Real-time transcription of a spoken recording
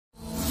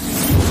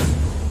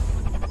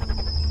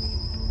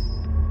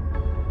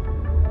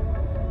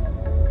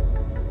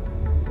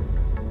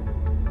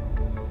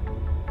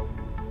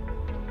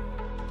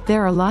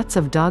There are lots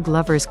of dog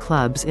lovers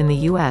clubs in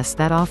the US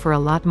that offer a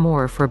lot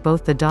more for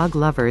both the dog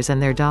lovers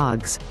and their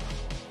dogs.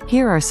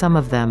 Here are some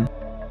of them.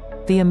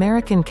 The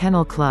American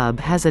Kennel Club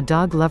has a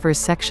dog lovers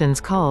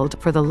sections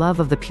called For the Love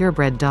of the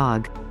Purebred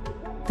Dog.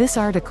 This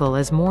article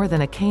is more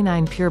than a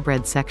canine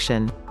purebred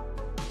section.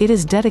 It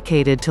is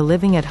dedicated to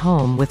living at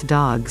home with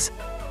dogs.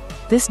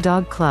 This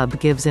dog club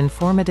gives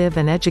informative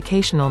and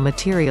educational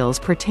materials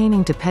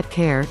pertaining to pet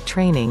care,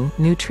 training,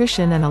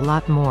 nutrition and a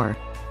lot more.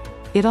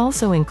 It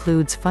also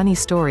includes funny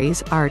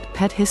stories, art,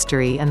 pet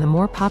history and the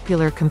more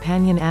popular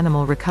companion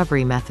animal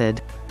recovery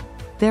method.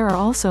 There are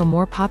also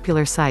more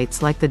popular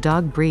sites like the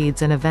Dog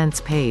Breeds and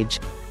Events page.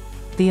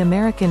 The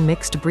American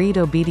Mixed Breed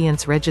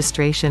Obedience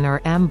Registration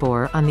or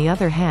AMBOR, on the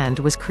other hand,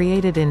 was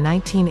created in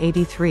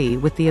 1983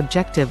 with the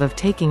objective of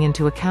taking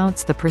into account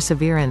the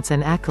perseverance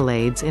and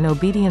accolades in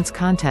obedience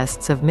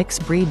contests of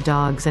mixed breed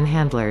dogs and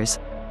handlers.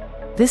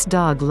 This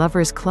dog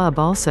lovers club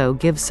also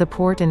gives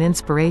support and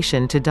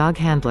inspiration to dog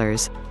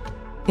handlers.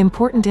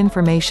 Important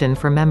information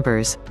for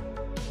members.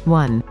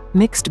 1.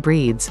 Mixed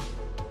breeds.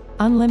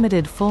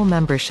 Unlimited full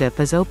membership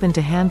is open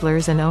to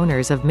handlers and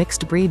owners of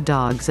mixed breed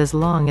dogs as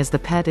long as the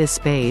pet is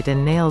spayed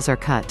and nails are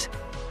cut.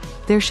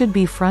 There should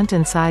be front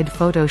and side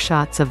photo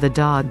shots of the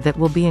dog that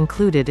will be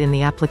included in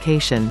the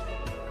application.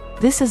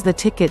 This is the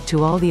ticket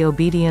to all the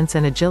obedience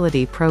and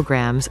agility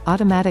programs,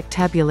 automatic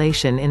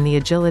tabulation in the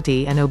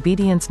agility and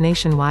obedience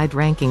nationwide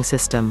ranking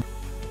system.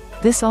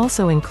 This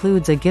also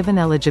includes a given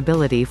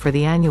eligibility for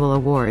the annual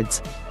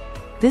awards.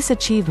 This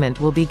achievement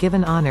will be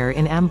given honor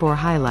in AMBOR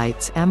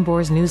highlights,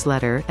 AMBOR's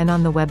newsletter, and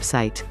on the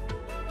website.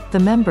 The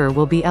member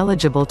will be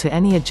eligible to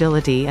any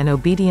agility and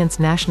obedience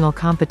national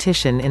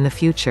competition in the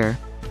future.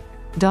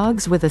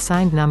 Dogs with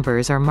assigned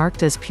numbers are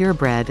marked as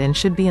purebred and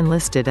should be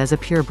enlisted as a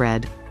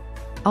purebred.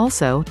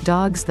 Also,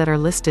 dogs that are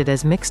listed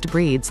as mixed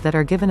breeds that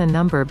are given a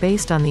number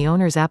based on the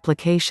owner's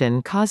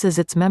application causes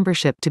its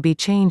membership to be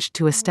changed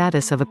to a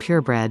status of a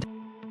purebred.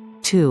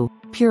 2.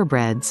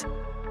 Purebreds.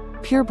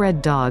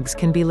 Purebred dogs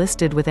can be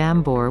listed with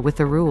AMBOR with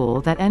the rule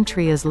that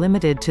entry is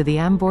limited to the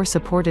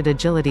AMBOR-supported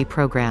agility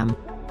program.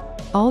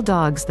 All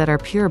dogs that are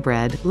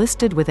purebred,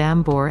 listed with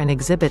AMBOR and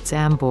exhibits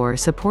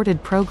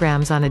AMBOR-supported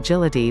programs on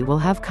agility will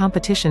have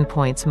competition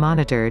points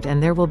monitored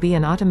and there will be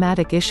an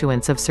automatic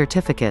issuance of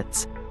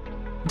certificates.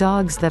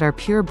 Dogs that are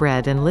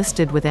purebred and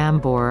listed with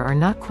AMBOR are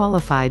not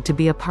qualified to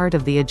be a part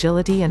of the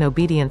agility and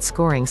obedience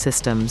scoring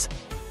systems.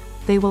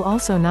 They will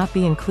also not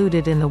be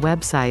included in the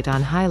website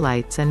on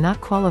highlights and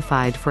not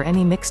qualified for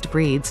any mixed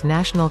breeds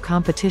national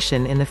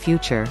competition in the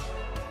future.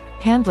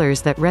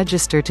 Handlers that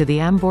register to the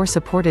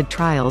AMBOR-supported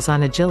trials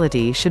on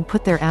agility should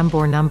put their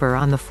AMBOR number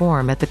on the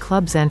form at the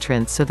club's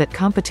entrance so that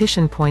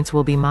competition points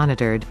will be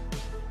monitored.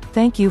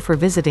 Thank you for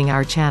visiting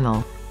our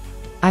channel.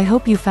 I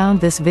hope you found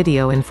this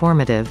video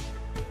informative.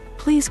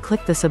 Please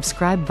click the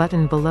subscribe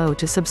button below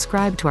to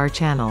subscribe to our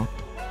channel.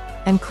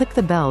 And click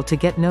the bell to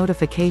get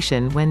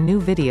notification when new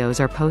videos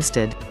are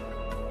posted.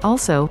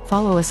 Also,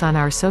 follow us on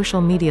our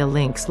social media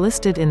links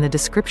listed in the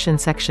description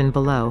section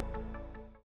below.